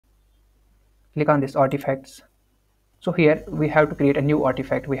Click on this artifacts. So here we have to create a new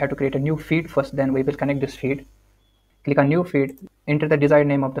artifact. We have to create a new feed first, then we will connect this feed. Click on new feed, enter the desired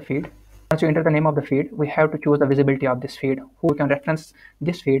name of the feed. Once you enter the name of the feed, we have to choose the visibility of this feed, who can reference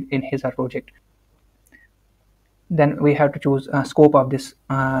this feed in his or project. Then we have to choose a scope of this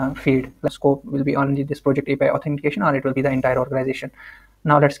feed. The scope will be only this project API authentication, or it will be the entire organization.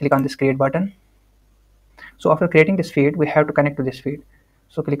 Now let's click on this create button. So after creating this feed, we have to connect to this feed.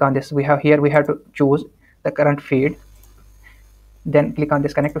 So click on this. We have to choose the current feed. Then click on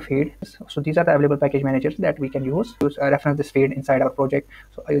this connect to feed. So these are the available package managers that we can use to reference this feed inside our project.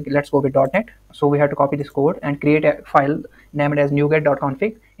 So let's go with .NET. So we have to copy this code and create a file named as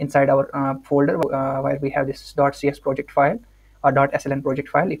nuget.config inside our folder where we have this .cs project file or .sln project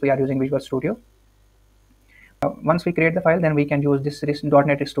file if we are using Visual Studio. Once we create the file, then we can use this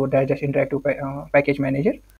 .NET Restore Digest interactive package manager.